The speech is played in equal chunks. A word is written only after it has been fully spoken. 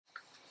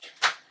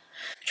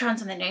Trying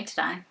something new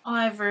today.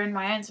 I've ruined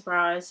my own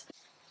surprise.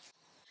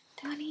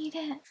 Do I need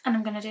it? And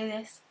I'm going to do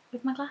this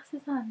with my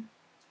glasses on.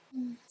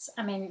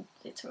 I mean,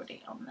 it's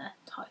already on the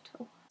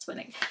title. It's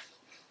winning.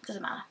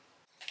 Doesn't matter.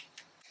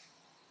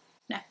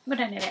 No, we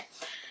don't need it.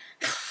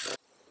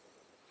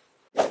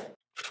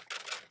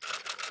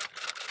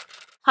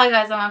 Hi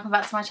guys, and welcome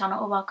back to my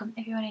channel, or welcome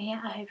if you're new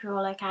here. I hope you're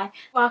all okay.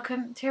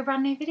 Welcome to a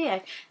brand new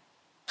video.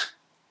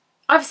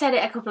 I've said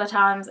it a couple of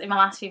times in my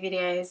last few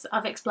videos.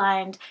 I've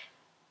explained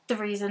the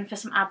reason for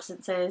some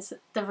absences,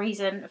 the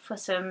reason for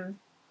some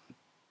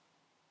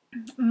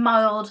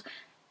mild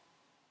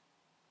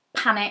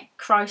panic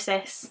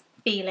crisis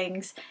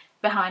feelings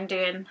behind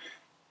doing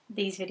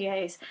these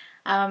videos.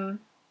 But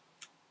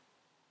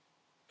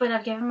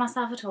I've given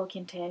myself a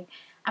talking to,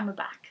 and we're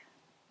back.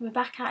 We're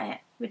back at it.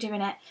 We're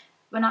doing it.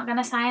 We're not going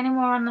to say any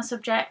more on the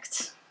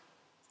subject.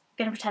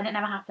 We're going to pretend it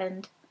never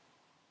happened.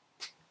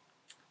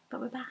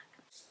 But we're back.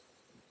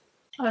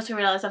 I also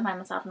realised I've made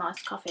myself a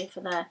nice coffee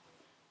for the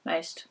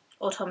most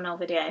autumnal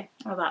video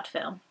I'm about to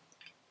film.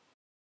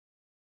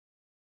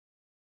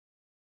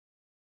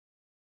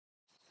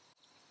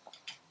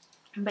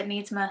 But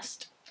needs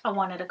must, I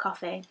wanted a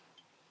coffee.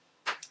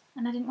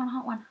 And I didn't want a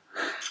hot one.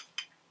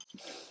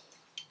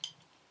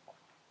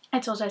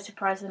 It's also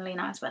surprisingly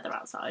nice weather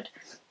outside.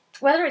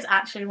 Whether it's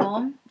actually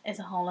warm is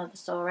a whole other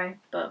story,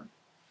 but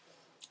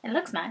it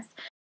looks nice.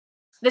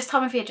 This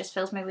time of year just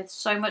fills me with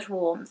so much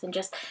warmth and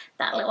just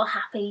that little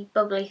happy,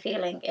 bubbly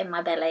feeling in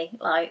my belly.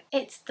 Like,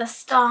 it's the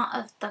start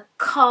of the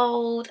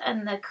cold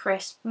and the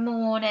crisp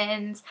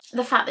mornings.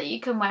 The fact that you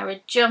can wear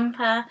a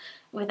jumper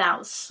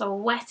without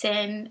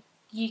sweating.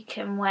 You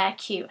can wear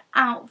cute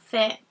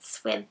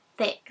outfits with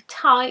thick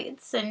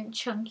tights and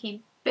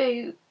chunky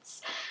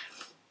boots.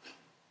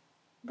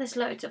 There's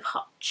loads of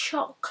hot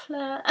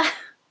chocolate.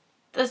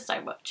 There's so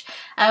much.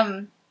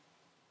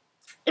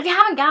 If you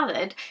haven't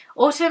gathered,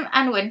 autumn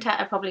and winter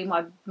are probably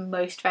my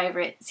most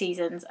favourite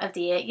seasons of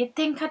the year. You'd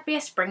think I'd be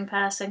a spring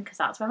person because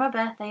that's where my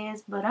birthday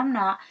is, but I'm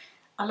not.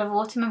 I love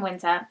autumn and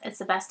winter. It's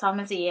the best time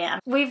of the year.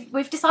 And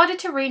we've decided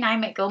to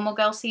rename it Gilmore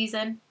Girl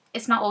season.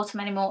 It's not autumn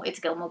anymore, it's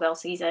Gilmore Girl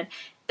season.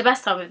 The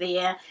best time of the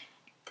year.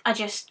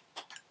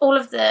 All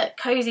of the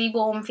cosy,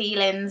 warm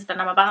feelings that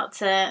I'm about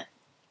to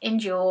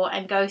endure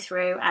and go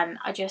through, and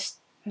I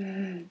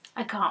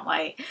can't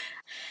wait.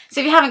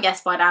 So if you haven't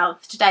guessed by now,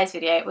 for today's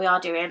video we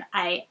are doing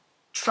a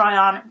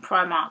try-on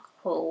Primark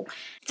haul.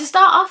 To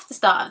start off the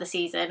start of the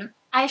season,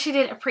 I actually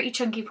did a pretty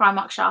chunky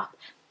Primark shop.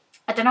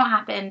 I don't know what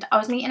happened. I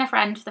was meeting a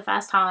friend for the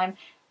first time.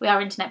 We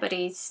are internet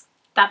buddies.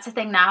 That's a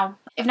thing now.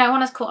 If no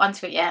one has caught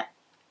onto it yet,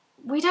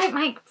 we don't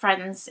make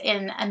friends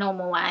in a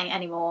normal way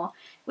anymore.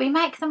 We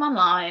make them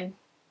online.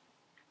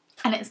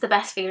 And it's the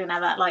best feeling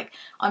ever. Like,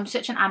 I'm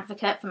such an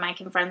advocate for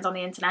making friends on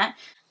the internet.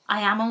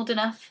 I am old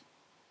enough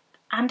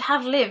and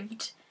have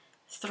lived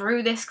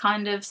through this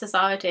kind of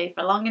society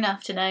for long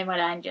enough to know my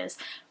dangers.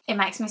 It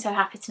makes me so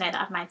happy to know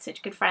that I've made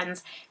such good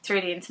friends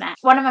through the internet.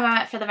 One of them I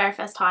met for the very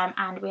first time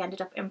and we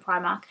ended up in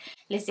Primark.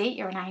 Lizzie,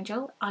 you're an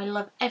angel. I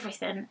love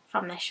everything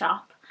from this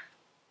shop.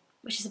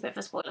 Which is a bit of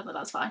a spoiler, but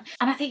that's fine.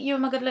 And I think you're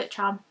my good luck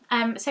charm.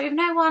 So if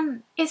no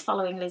one is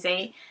following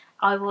Lizzie,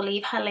 I will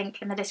leave her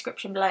link in the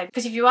description below.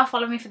 Because if you are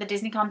following me for the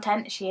Disney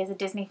content, she is a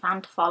Disney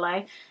fan to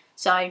follow.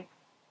 So,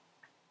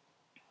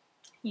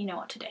 you know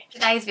what to do.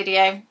 Today's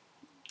video,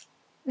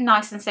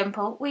 nice and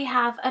simple. We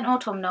have an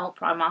autumnal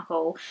Primark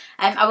haul.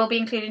 I will be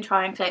including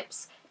try-on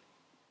clips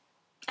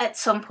at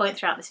some point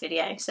throughout this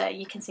video. So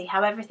you can see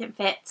how everything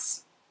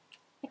fits,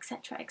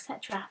 etc,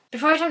 etc.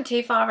 Before I jump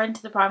too far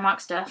into the Primark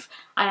stuff,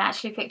 I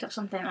actually picked up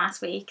something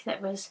last week that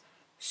was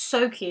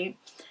so cute.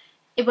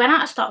 It went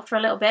out of stock for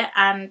a little bit,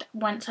 and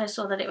once I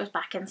saw that it was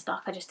back in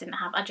stock, I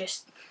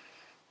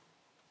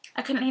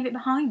couldn't leave it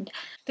behind.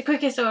 The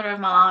quickest order of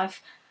my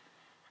life,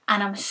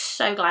 and I'm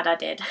so glad I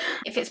did.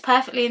 It fits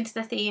perfectly into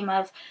the theme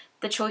of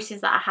the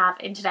choices that I have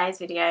in today's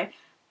video,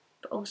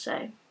 but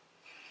also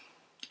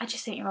I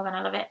just think you're all going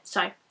to love it.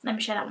 So let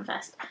me show that one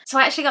first. So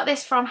I actually got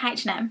this from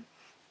H&M.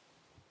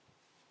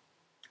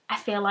 I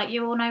feel like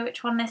you all know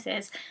which one this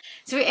is.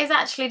 So it is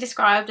actually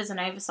described as an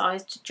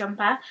oversized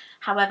jumper.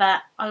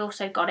 However, I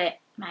also got it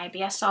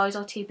maybe a size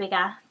or two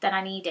bigger than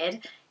I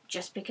needed,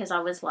 just because I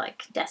was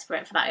like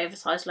desperate for that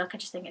oversized look. I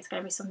just think it's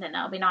going to be something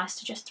that'll be nice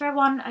to just throw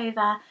on over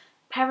a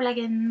pair of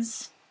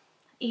leggings.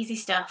 Easy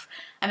stuff.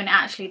 I mean, it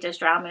actually does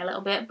drown me a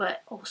little bit,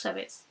 but also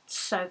it's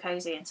so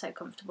cozy and so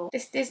comfortable.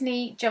 This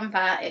Disney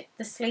jumper,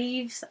 the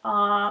sleeves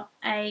are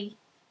a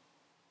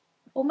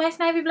almost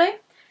navy blue,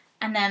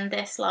 and then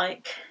this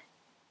like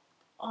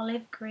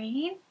olive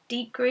green,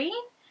 deep green,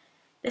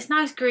 this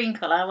nice green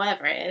colour,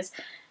 whatever it is,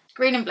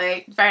 green and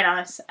blue, very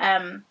nice.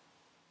 I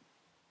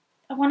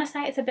want to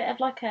say it's a bit of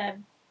like a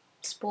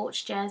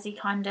sports jersey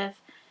kind of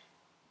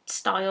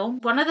style.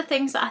 One of the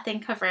things that I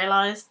think I've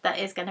realised that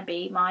is going to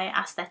be my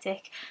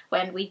aesthetic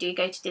when we do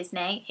go to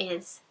Disney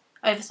is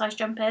oversized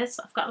jumpers.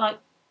 I've got like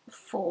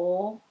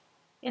 4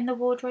 in the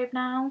wardrobe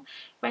now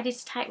ready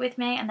to take with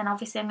me, and then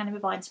obviously I'm going to be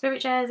buying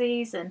Spirit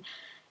jerseys, and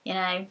you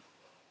know,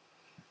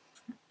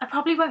 I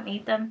probably won't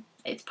need them.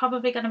 It's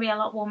probably going to be a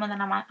lot warmer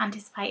than I'm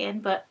anticipating,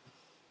 but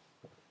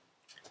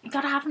you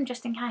gotta have them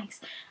just in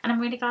case. And I'm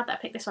really glad that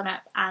I picked this one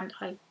up, and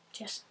I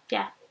just,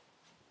 yeah.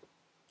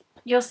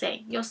 You'll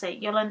see,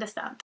 you'll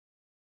understand.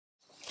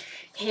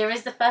 Here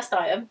is the first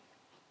item.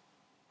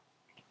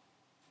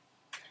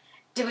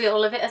 Do we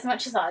all love it as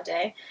much as I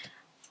do?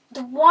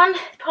 The one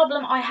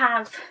problem I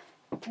have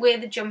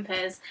with the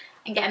jumpers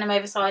and getting them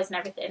oversized and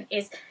everything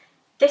is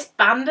this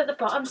band at the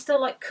bottom still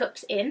like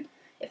cups in,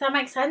 if that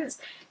makes sense.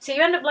 So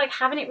you end up like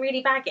having it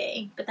really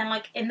baggy, but then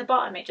like in the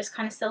bottom it just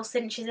kind of still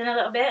cinches in a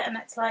little bit, and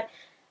it's like,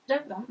 I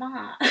don't want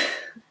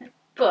that.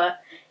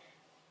 But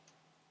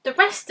the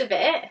rest of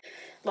it,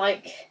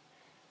 like,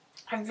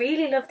 I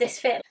really love this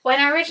fit. When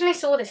I originally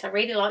saw this, I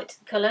really liked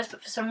the colours,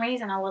 but for some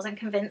reason I wasn't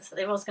convinced that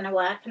it was going to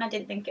work, and I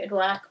didn't think it would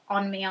work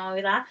on me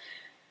either.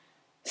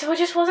 So I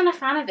just wasn't a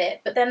fan of it.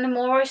 But then the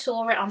more I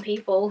saw it on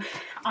people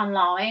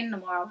online, the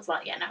more I was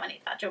like, yeah, no, I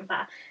need that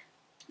jumper.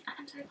 And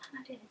I'm so glad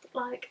I did.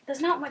 Like,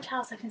 there's not much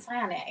else I can say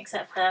on it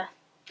except for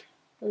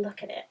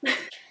look at it.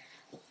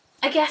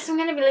 I guess I'm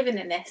going to be living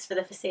in this for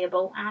the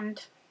foreseeable,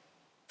 and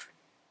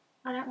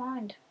I don't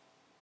mind.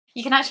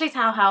 You can actually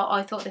tell how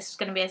I thought this was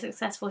going to be a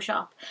successful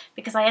shop,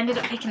 because I ended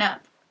up picking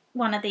up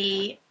one of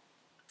the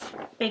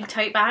big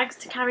tote bags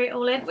to carry it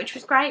all in, which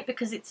was great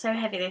because it's so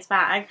heavy, this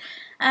bag.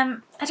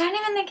 I don't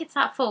even think it's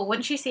that full.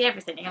 Once you see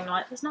everything, I'm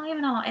like, there's not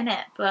even a lot in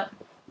it, but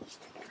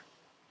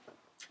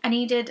I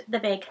needed the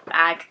big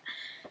bag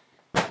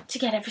to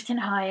get everything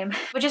home.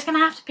 We're just going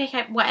to have to pick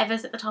up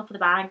whatever's at the top of the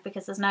bag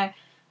because there's no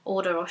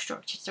order or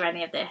structure to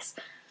any of this.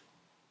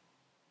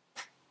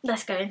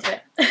 Let's go into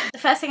it. The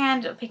first thing I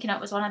ended up picking up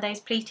was one of those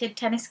pleated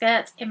tennis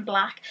skirts in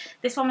black.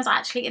 This one was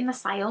actually in the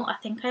sale. I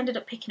think I ended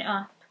up picking it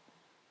up.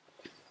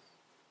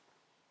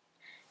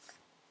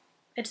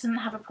 It doesn't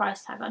have a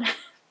price tag on it.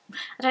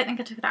 I don't think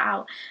I took that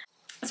out.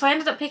 So I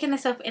ended up picking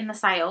this up in the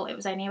sale. It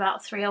was only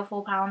about £3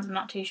 or £4, I'm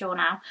not too sure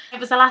now. It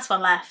was the last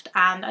one left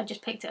and I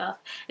just picked it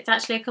up. It's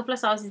actually a couple of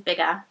sizes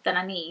bigger than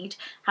I need.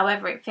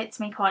 However, it fits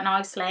me quite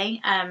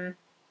nicely.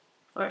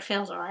 Or it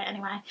feels alright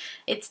anyway.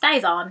 It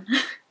stays on.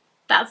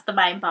 That's the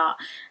main part.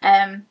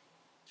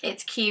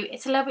 It's cute.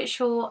 It's a little bit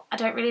short. I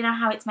don't really know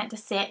how it's meant to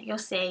sit. You'll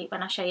see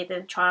when I show you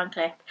the try on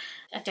clip.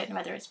 I don't know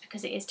whether it's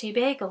because it is too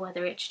big or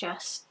whether it's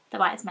just the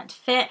way it's meant to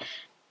fit.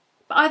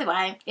 But either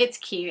way, it's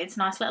cute. It's a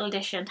nice little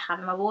addition to have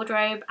in my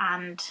wardrobe,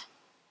 and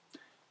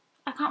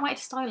I can't wait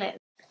to style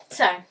it.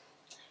 So,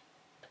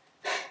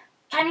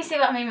 can you see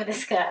what I mean with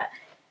this skirt?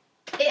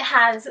 It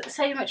has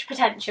so much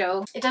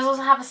potential. It does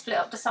also have a split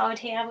up the side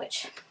here,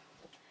 which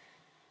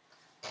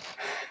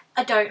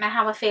I don't know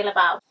how I feel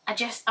about.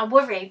 I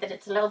worry that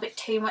it's a little bit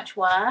too much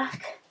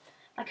work.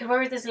 Like, I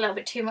worry there's a little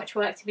bit too much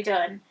work to be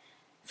done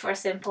for a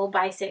simple,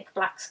 basic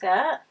black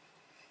skirt.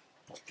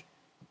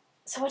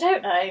 So I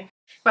don't know.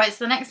 Right,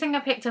 so the next thing I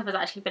picked up has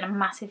actually been a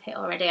massive hit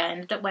already. I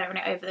ended up wearing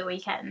it over the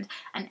weekend,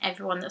 and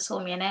everyone that saw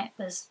me in it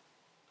was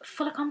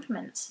full of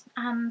compliments.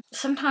 And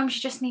sometimes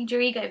you just need your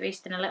ego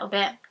boosting a little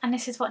bit, and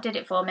this is what did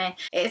it for me.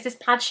 It is this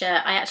plaid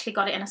shirt. I actually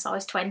got it in a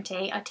size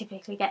 20. I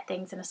typically get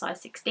things in a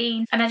size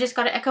 16, and I just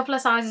got it a couple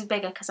of sizes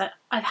bigger because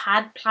I've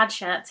had plaid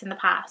shirts in the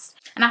past,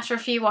 and after a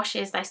few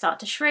washes they start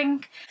to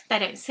shrink. They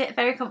don't sit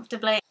very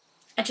comfortably.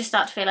 I just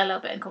start to feel a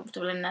little bit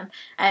uncomfortable in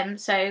them.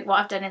 So what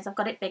I've done is I've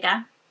got it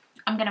bigger.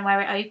 I'm going to wear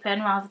it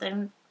open rather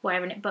than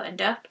wearing it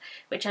buttoned up,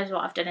 which is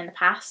what I've done in the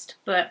past.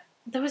 But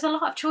there was a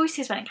lot of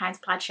choices when it came to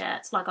plaid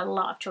shirts, like a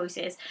lot of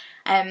choices.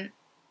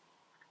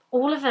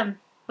 All of them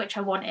which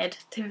I wanted,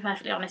 to be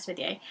perfectly honest with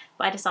you.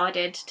 But I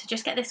decided to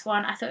just get this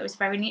one. I thought it was a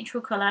very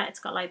neutral colour. It's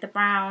got like the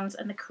browns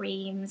and the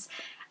creams.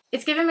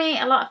 It's given me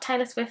a lot of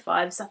Taylor Swift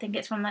vibes. I think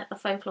it's from like the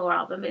Folklore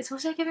album, but it's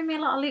also giving me a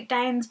lot of Luke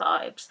Downs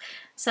vibes.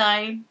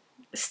 So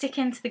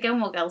sticking to the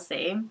Gilmore Girls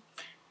theme.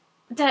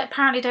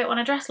 Apparently don't want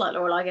to dress like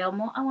Lorelai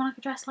Gilmore. I want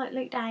to dress like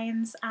Luke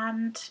Downs,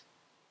 and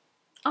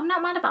I'm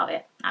not mad about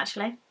it,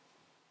 actually.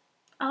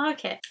 I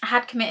like it. I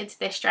had committed to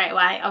this straight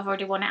away. I've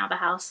already worn it out of the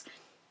house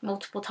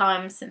multiple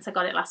times since I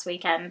got it last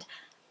weekend.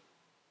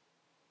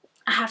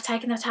 I have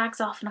taken the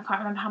tags off and I can't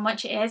remember how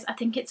much it is. I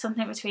think it's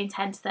something between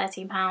 £10 to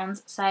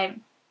 £13, so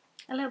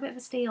a little bit of a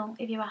steal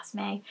if you ask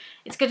me.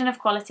 It's good enough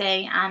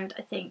quality and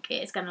I think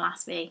it is going to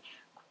last me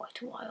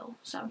quite a while,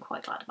 so I'm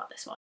quite glad about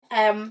this one.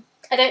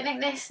 I don't think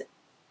this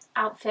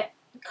outfit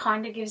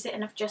kind of gives it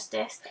enough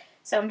justice,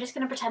 so I'm just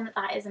going to pretend that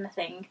that isn't a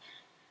thing.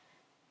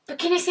 But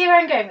can you see where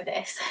I'm going with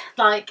this?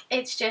 Like,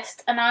 it's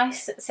just a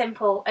nice,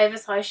 simple,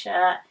 oversized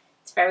shirt.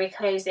 It's very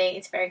cosy,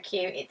 it's very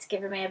cute. It's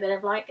giving me a bit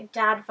of like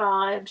dad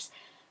vibes,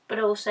 but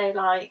also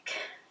like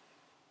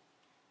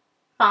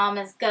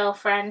farmer's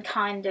girlfriend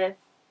kind of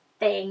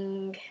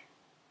thing.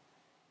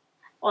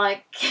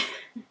 Like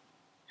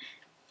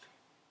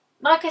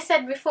like I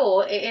said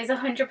before, it is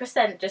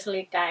 100% just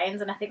Luke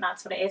Downs, and I think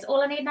that's what it is.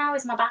 All I need now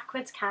is my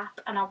backwards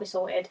cap and I'll be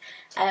sorted.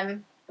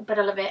 But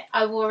I love it.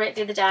 I wore it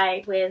the other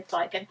day with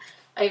like an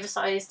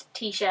oversized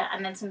t-shirt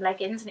and then some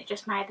leggings, and it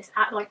just made this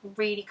like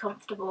really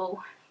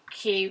comfortable,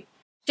 cute.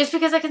 Just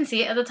because I can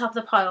see it at the top of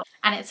the pile,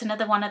 and it's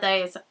another one of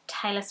those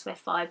Taylor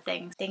Swift vibe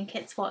things. I think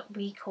it's what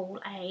we call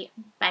a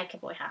baker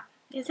boy hat.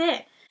 Is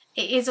it?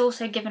 It is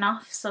also giving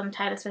off some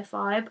Taylor Swift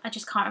vibe. I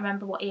just can't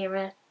remember what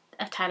era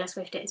of Taylor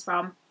Swift it is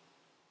from.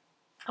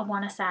 I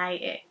want to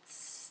say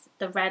it's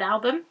the Red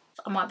album.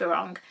 I might be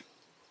wrong.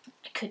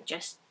 I could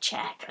just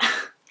check.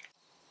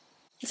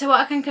 So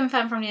what I can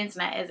confirm from the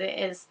internet is it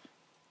is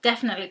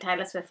definitely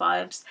Taylor Swift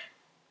vibes.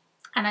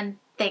 And I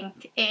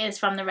think it is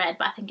from the Red,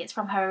 but I think it's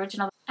from her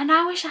original. And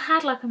I wish I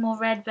had like a more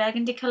red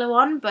burgundy colour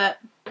one, but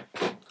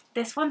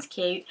this one's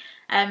cute.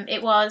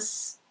 It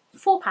was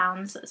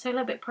 £4, so a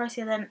little bit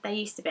pricier than they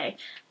used to be.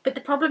 But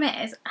the problem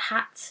is,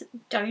 hats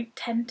don't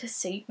tend to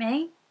suit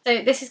me.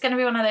 So this is going to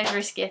be one of those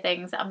riskier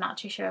things that I'm not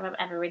too sure if I'm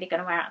ever really going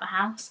to wear out the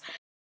house.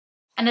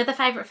 Another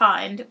favourite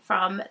find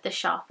from the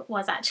shop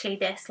was actually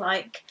this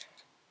like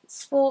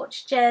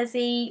sports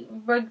jersey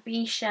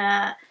rugby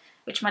shirt,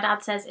 which my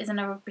dad says isn't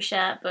a rugby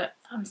shirt, but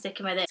I'm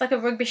sticking with it. It's like a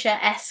rugby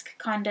shirt-esque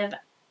kind of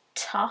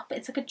top.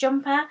 It's like a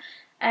jumper.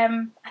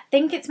 I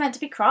think it's meant to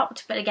be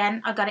cropped, but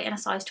again, I got it in a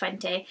size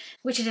 20,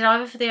 which I did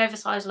either for the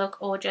oversized look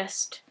or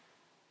just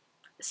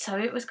so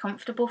it was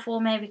comfortable for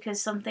me,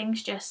 because some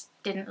things just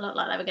didn't look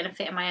like they were going to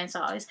fit in my own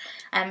size.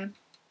 And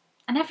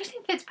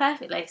everything fits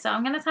perfectly, so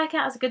I'm going to take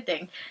it as a good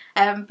thing.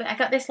 But I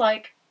got this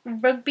like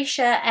rugby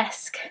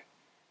shirt-esque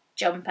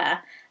jumper.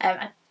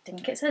 I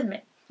think it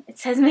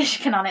says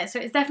Michigan on it, so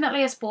it's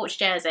definitely a sports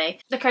jersey.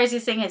 The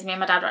craziest thing is me and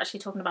my dad were actually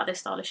talking about this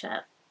style of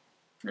shirt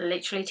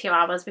literally 2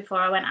 hours before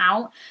I went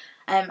out,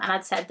 and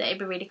I'd said that it'd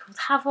be really cool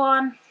to have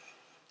one,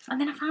 and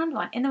then I found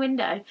one in the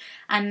window,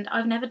 and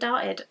I've never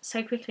darted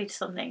so quickly to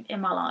something in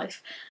my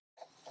life.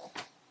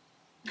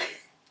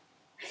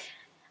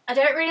 I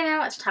don't really know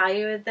what to tell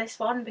you with this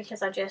one,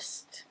 because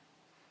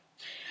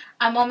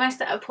I'm almost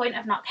at a point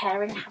of not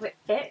caring how it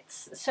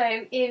fits.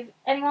 So if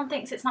anyone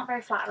thinks it's not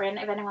very flattering,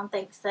 if anyone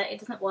thinks that it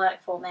doesn't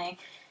work for me,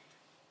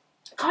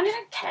 I kind of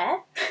don't care.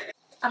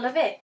 I love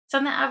it.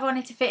 Something I've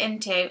wanted to fit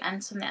into,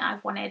 and something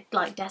I've wanted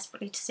like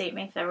desperately to suit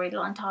me for a really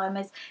long time,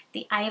 is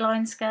the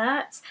A-line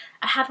skirts.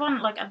 I had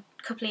one like a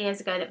couple of years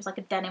ago that was like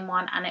a denim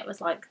one, and it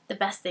was like the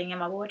best thing in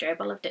my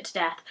wardrobe. I loved it to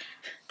death.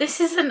 This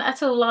isn't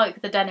at all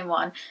like the denim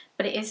one,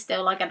 but it is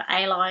still like an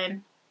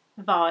A-line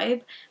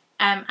vibe.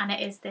 And it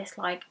is this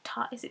like,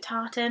 is it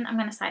tartan? I'm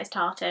going to say it's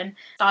tartan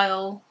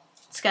style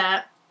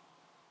skirt.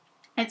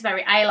 It's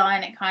very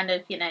A-line. It kind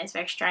of, you know, it's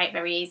very straight,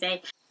 very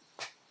easy.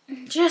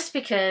 Just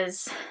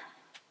because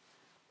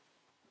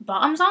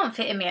bottoms aren't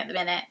fitting me at the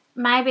minute.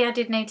 Maybe I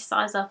did need to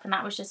size up and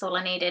that was just all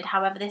I needed.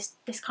 However, this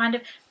kind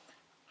of,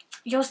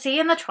 you'll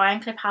see in the try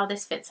and clip how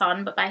this fits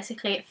on, but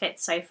basically it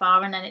fits so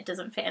far and then it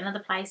doesn't fit in other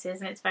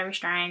places, and it's very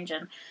strange,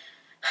 and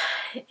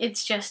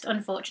it's just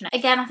unfortunate.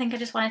 Again, I think I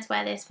just wanted to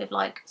wear this with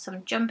like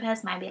some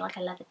jumpers, maybe like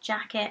a leather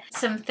jacket,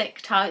 some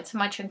thick tights and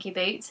my chunky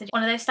boots.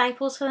 One of those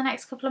staples for the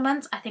next couple of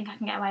months. I think I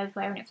can get away with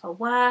wearing it for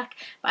work,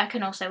 but I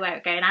can also wear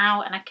it going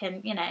out, and I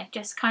can, you know,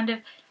 just kind of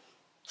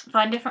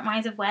find different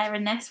ways of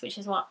wearing this, which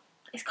is what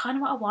is kind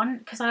of what I want,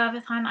 because I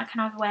find I can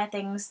either wear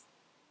things.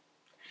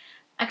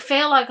 I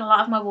feel like a lot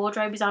of my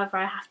wardrobe is either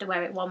I have to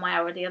wear it one way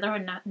or the other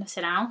and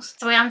nothing else.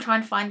 So I am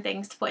trying to find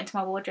things to put into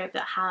my wardrobe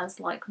that has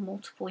like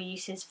multiple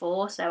uses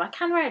for. So I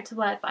can wear it to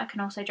work, but I can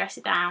also dress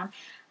it down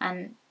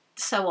and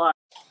so on.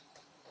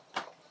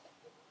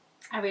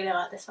 I really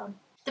like this one.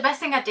 The best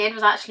thing I did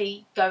was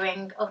actually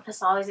going up a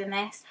size in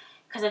this,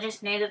 because I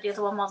just knew that the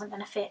other one wasn't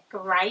going to fit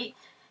great.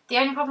 The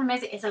only problem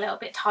is it is a little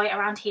bit tight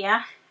around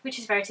here, which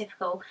is very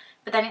typical.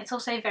 But then it's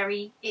also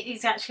it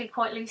is actually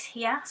quite loose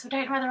here. So I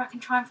don't know whether I can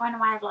try and find a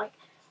way of like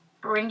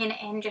bringing it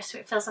in just so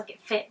it feels like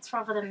it fits,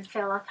 rather than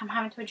feel like I'm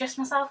having to adjust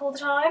myself all the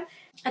time.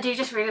 I do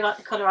just really like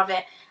the colour of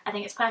it. I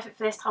think it's perfect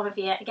for this time of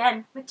year.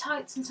 Again, with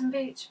tights and some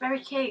boots, very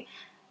cute.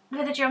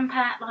 With a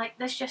jumper, like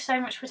there's just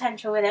so much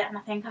potential with it, and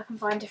I think I can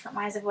find different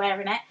ways of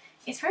wearing it.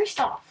 It's very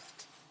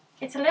soft.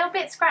 It's a little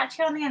bit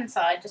scratchy on the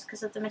inside just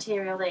because of the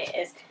material that it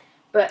is,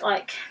 but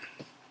like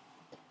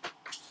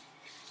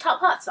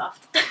top part's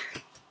soft.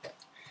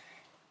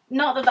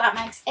 Not that that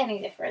makes any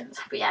difference,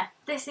 but yeah,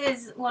 this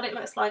is what it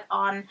looks like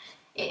on.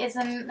 It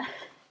isn't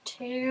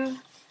too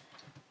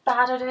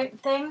bad, I don't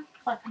think.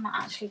 Like, I'm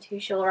not actually too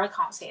sure. I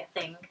can't see a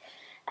thing.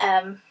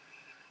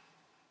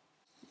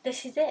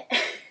 This is it.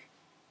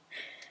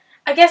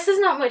 I guess there's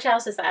not much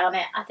else to say on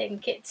it. I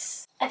think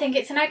it's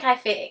an okay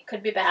fit. It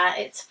could be better.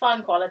 It's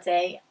fine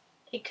quality.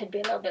 It could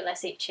be a little bit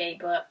less itchy,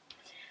 but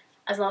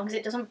as long as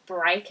it doesn't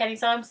break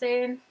anytime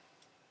soon.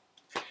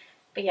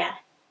 But yeah,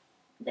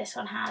 this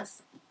one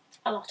has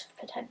a lot of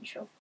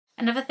potential.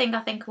 Another thing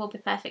I think will be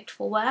perfect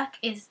for work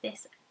is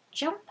this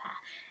jumper.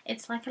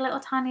 It's like a little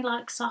tiny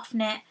like soft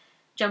knit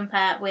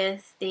jumper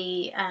with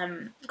the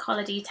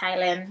collar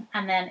detailing,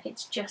 and then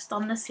it's just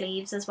on the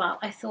sleeves as well.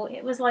 I thought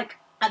it was like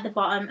at the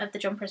bottom of the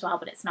jumper as well,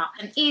 but it's not.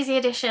 An easy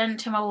addition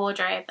to my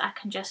wardrobe that I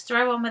can just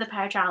throw on with a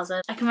pair of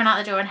trousers. I can run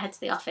out the door and head to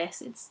the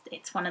office.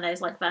 It's one of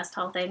those like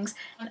versatile things.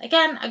 And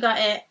again, I got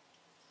it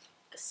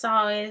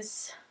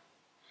size,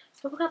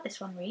 so we got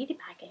this one really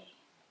baggy.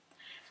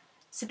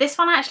 So this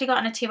one I actually got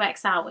in a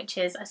 2XL, which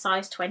is a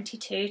size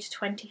 22 to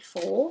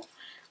 24.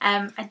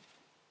 I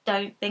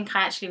don't think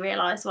I actually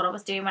realised what I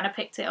was doing when I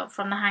picked it up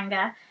from the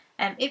hanger.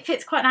 It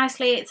fits quite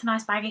nicely, it's a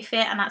nice baggy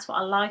fit, and that's what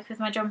I like with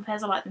my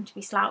jumpers. I like them to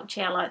be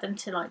slouchy, I like them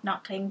to like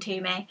not cling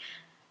to me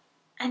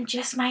and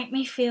just make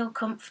me feel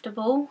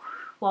comfortable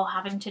while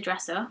having to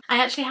dress up.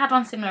 I actually had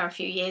one similar a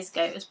few years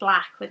ago. It was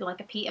black with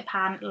like a Peter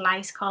Pan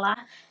lace collar.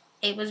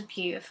 It was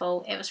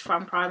beautiful. It was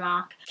from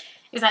Primark.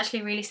 It was actually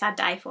a really sad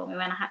day for me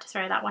when I had to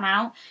throw that one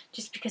out,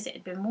 just because it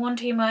had been worn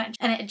too much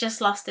and it had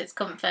just lost its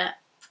comfort.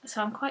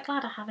 So I'm quite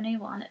glad I have a new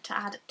one to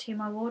add to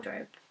my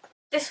wardrobe.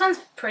 This one's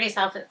pretty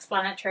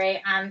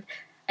self-explanatory and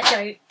I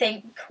don't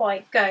think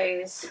quite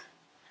goes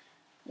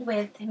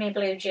with my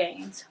blue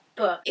jeans,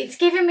 but it's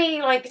giving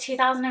me like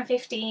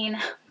 2015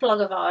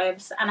 blogger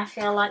vibes, and I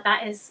feel like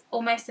that is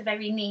almost a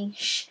very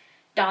niche,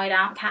 died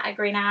out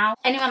category now.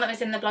 Anyone that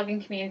was in the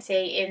blogging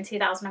community in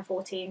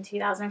 2014,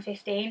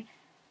 2015,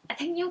 I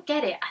think you'll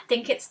get it. I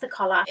think it's the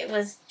collar. It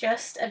was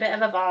just a bit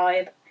of a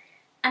vibe.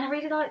 And I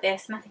really like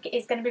this, and I think it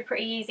is going to be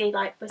pretty easy,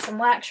 like with some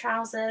work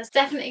trousers.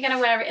 Definitely going to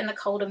wear it in the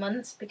colder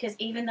months, because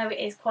even though it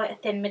is quite a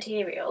thin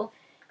material,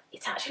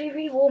 it's actually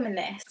really warm in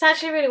this. It's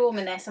actually really warm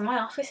in this, and my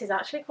office is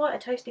actually quite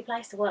a toasty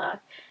place to work.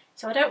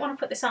 So I don't want to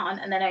put this on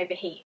and then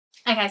overheat.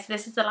 Okay, so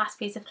this is the last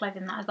piece of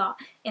clothing that I got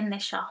in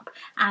this shop,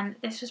 and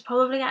this was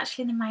probably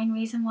actually the main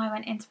reason why I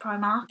went into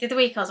Primark. The other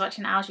week I was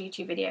watching Al's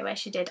YouTube video where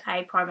she did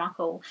a Primark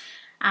haul,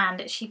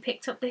 and she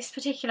picked up this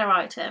particular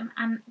item,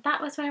 and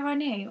that was where I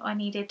knew I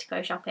needed to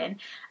go shopping.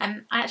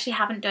 I actually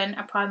haven't done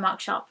a Primark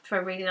shop for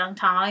a really long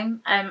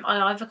time. I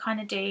either kind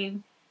of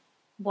do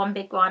one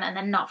big one and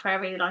then not for a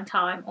really long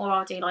time, or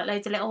I'll do like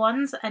loads of little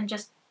ones and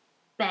just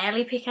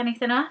barely pick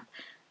anything up.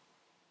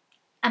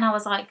 And I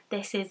was like,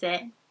 this is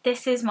it.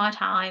 This is my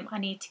time. I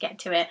need to get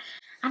to it.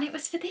 And it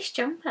was for this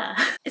jumper.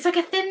 It's like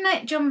a thin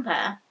knit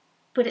jumper,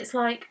 but it's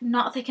like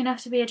not thick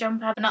enough to be a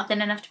jumper, but not thin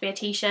enough to be a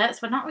t-shirt.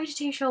 So I'm not really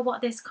too sure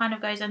what this kind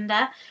of goes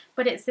under,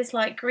 but it's this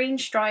like green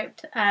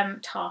striped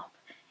top.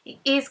 It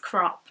is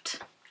cropped,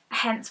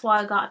 hence why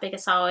I got a bigger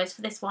size.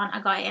 For this one,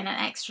 I got it in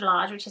an extra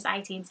large, which is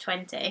 18 to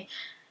 20.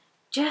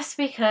 Just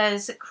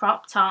because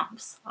crop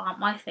tops aren't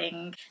my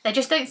thing. They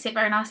just don't sit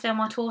very nicely on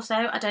my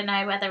torso. I don't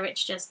know whether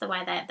it's just the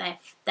way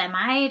they're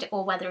made,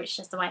 or whether it's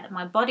just the way that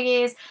my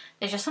body is.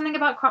 There's just something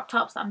about crop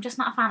tops that I'm just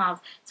not a fan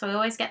of. So I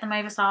always get them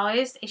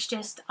oversized. It's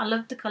just, I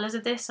love the colours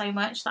of this so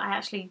much that I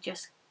actually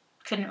just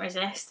couldn't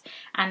resist,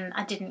 and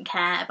I didn't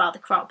care about the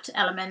cropped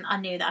element. I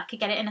knew that I could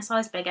get it in a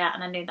size bigger,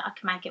 and I knew that I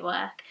could make it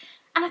work.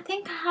 And I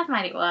think I have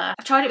made it work.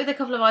 I've tried it with a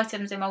couple of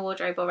items in my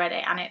wardrobe already,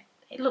 and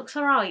it looks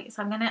alright.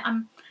 So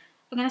I'm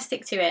gonna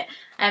stick to it.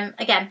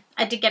 Again,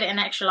 I did get it in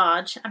extra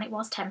large, and it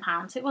was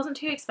 £10, so it wasn't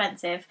too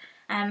expensive.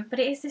 But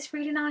it is this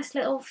really nice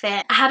little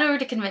fit. I had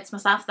already convinced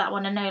myself that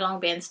one would no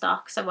longer be in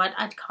stock, so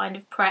I'd kind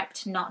of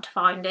prepped not to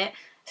find it.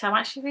 So I'm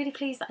actually really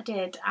pleased that I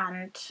did,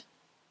 and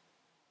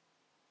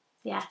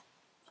yeah,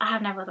 I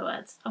have no other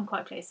words. I'm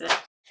quite pleased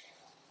with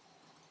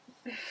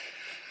it.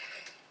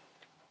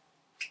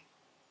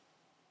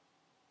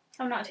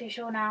 I'm not too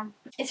sure now.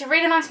 It's a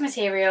really nice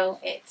material.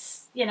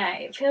 It's, you know,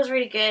 it feels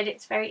really good.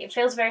 It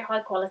feels very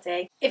high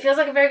quality. It feels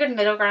like a very good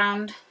middle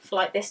ground for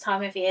like this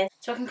time of year.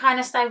 So I can kind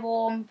of stay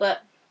warm,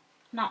 but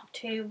not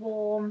too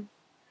warm.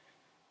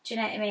 Do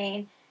you know what I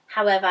mean?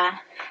 However,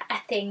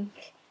 I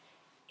think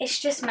it's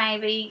just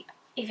maybe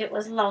if it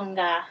was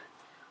longer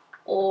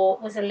or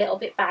was a little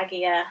bit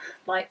baggier,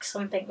 like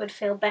something would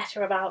feel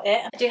better about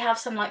it. I do have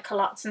some like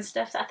culottes and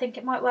stuff that I think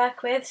it might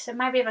work with. So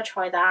maybe if I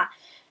try that.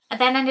 I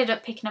then ended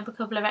up picking up a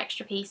couple of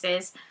extra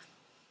pieces.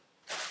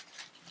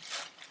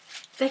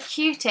 The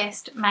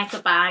cutest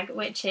makeup bag,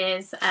 which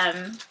is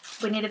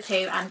Winnie the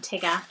Pooh and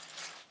Tigger.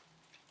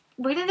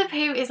 Winnie the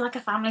Pooh is like a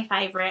family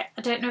favourite.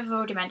 I don't know if I've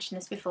already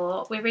mentioned this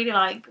before. We really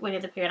like Winnie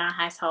the Pooh in our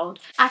household.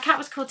 Our cat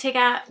was called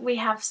Tigger. We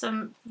have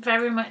some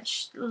very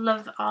much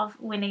love of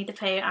Winnie the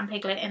Pooh and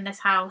Piglet in this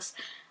house,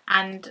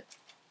 and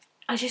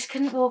I just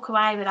couldn't walk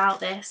away without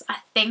this. I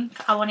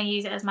think I want to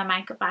use it as my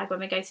makeup bag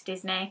when we go to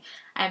Disney,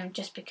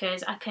 just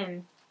because I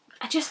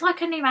just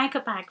like a new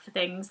makeup bag for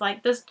things.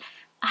 Like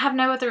I have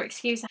no other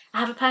excuse. I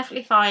have a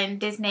perfectly fine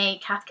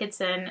Disney Cath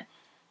Kidston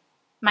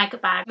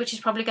makeup bag, which is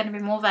probably going to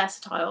be more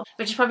versatile,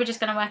 which is probably just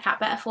going to work out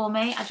better for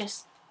me. I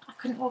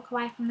couldn't walk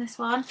away from this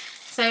one.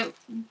 So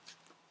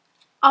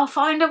I'll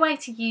find a way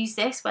to use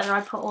this, whether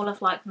I put all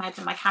of like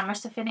maybe my camera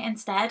stuff in it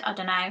instead. I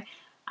don't know.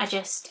 I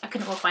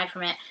couldn't walk away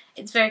from it.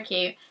 It's very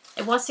cute.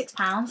 It was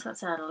 £6,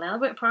 that's a little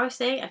bit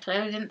pricey. I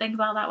clearly didn't think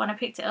about that when I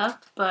picked it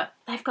up, but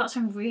they've got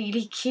some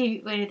really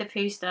cute Winnie the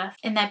Pooh stuff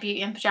in their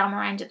beauty and pyjama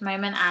range at the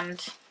moment,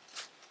 and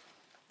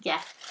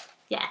yeah.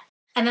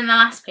 And then the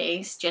last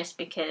piece, just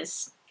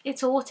because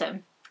it's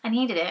autumn, I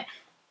needed it,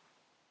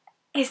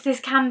 is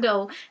this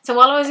candle. So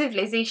while I was with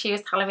Lizzie, she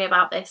was telling me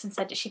about this and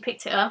said that she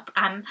picked it up,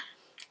 and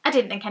I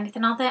didn't think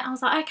anything of it. I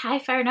was like, okay,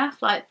 fair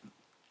enough, like,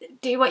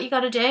 do what you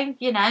gotta do,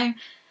 you know.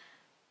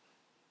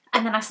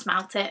 And then I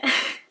smelt it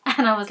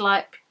and I was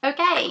like,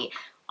 okay,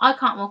 I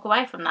can't walk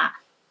away from that.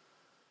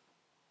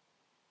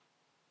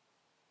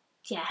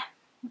 Yeah.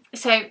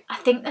 So I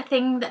think the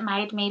thing that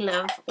made me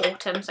love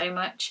autumn so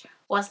much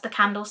was the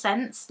candle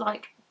scents.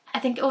 Like, I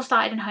think it all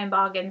started in Home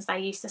Bargains. They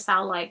used to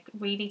sell like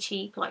really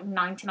cheap, like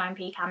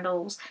 99p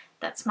candles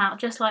that smelled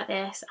just like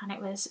this, and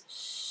it was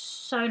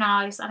so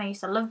nice, and I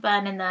used to love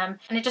burning them,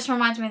 and it just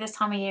reminds me of this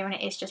time of year, and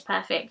it is just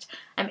perfect.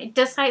 It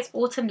does say it's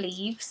autumn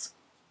leaves,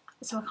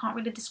 so I can't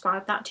really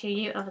describe that to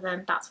you other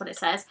than that's what it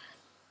says.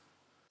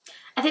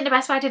 I think the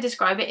best way to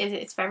describe it is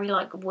it's very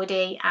like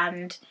woody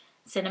and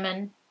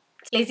cinnamon.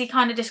 Lizzie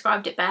kind of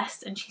described it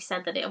best, and she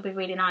said that it'll be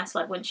really nice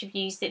like once you've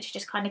used it to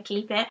just kind of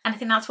keep it, and I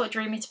think that's what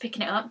drew me to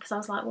picking it up, because I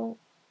was like, well,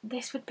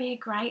 this would be a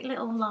great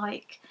little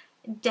like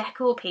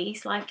decor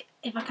piece. Like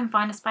if I can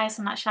find a space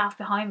on that shelf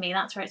behind me,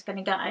 that's where it's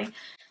going to go.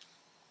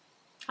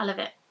 I love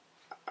it.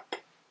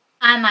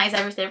 And that is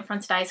everything from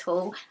today's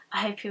haul. I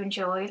hope you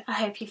enjoyed. I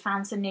hope you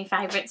found some new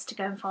favourites to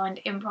go and find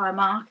in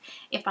Primark.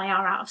 If they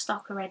are out of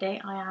stock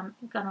already, I am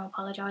going to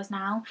apologise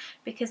now,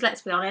 because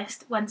let's be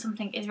honest, when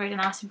something is really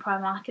nice in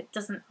Primark, it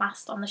doesn't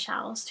last on the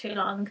shelves too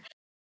long.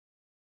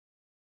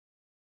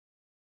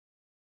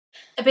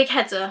 A big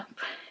heads up,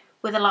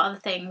 with a lot of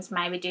the things,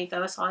 maybe do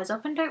go a size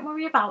up, and don't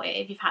worry about it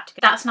if you've had to go.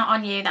 That's not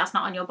on you, that's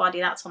not on your body,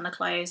 that's on the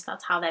clothes,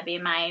 that's how they're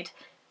being made.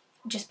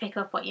 Just pick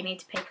up what you need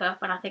to pick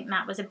up, and I think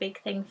that was a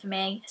big thing for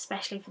me,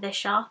 especially for this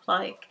shop.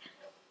 Like,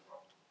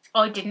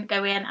 I didn't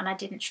go in and I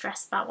didn't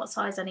stress about what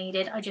size I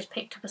needed. I just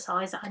picked up a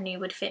size that I knew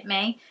would fit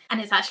me, and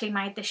it's actually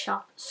made this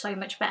shop so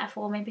much better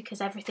for me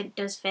because everything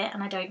does fit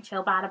and I don't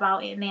feel bad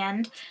about it in the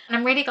end. And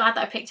I'm really glad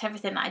that I picked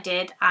everything that I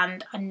did,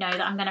 and I know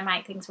that I'm going to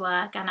make things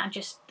work, and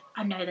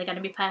I know they're going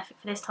to be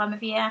perfect for this time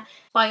of year,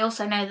 but I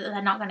also know that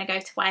they're not going to go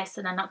to waste,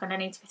 and they're not going to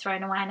need to be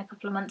thrown away in a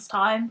couple of months'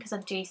 time, because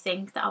I do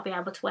think that I'll be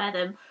able to wear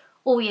them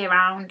all year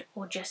round,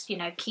 or just, you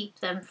know, keep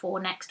them for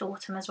next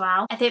autumn as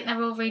well. I think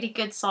they're all really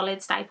good solid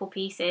staple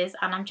pieces,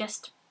 and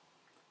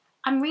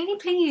I'm really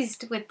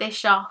pleased with this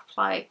shop,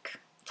 like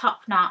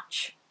top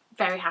notch.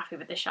 Very happy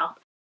with the shop.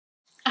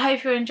 I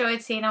hope you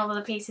enjoyed seeing all of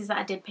the pieces that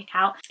I did pick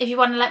out. If you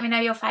want to let me know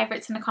your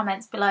favourites in the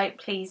comments below,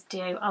 please do.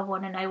 I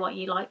want to know what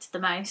you liked the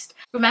most.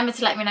 Remember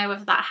to let me know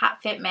whether that hat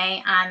fit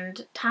me,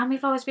 and tell me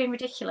if I was being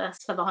ridiculous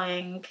for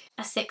buying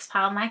a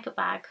 £6 makeup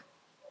bag.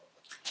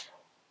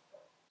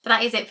 But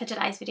that is it for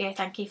today's video.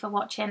 Thank you for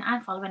watching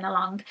and following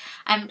along.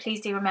 Please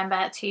do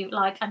remember to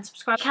like and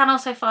subscribe. You can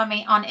also find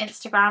me on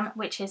Instagram,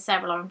 which is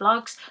Sarah Lauren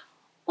Blogs,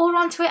 or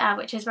on Twitter,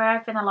 which is where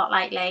I've been a lot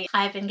lately.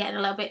 I've been getting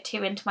a little bit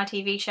too into my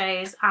TV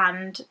shows,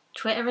 and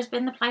Twitter has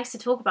been the place to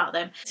talk about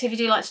them. So if you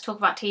do like to talk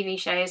about TV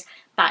shows,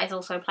 that is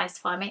also a place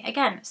to find me.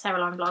 Again, Sarah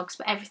Lauren Blogs,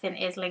 but everything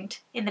is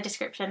linked in the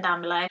description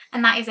down below.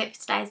 And that is it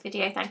for today's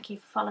video. Thank you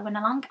for following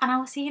along, and I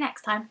will see you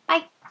next time.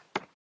 Bye!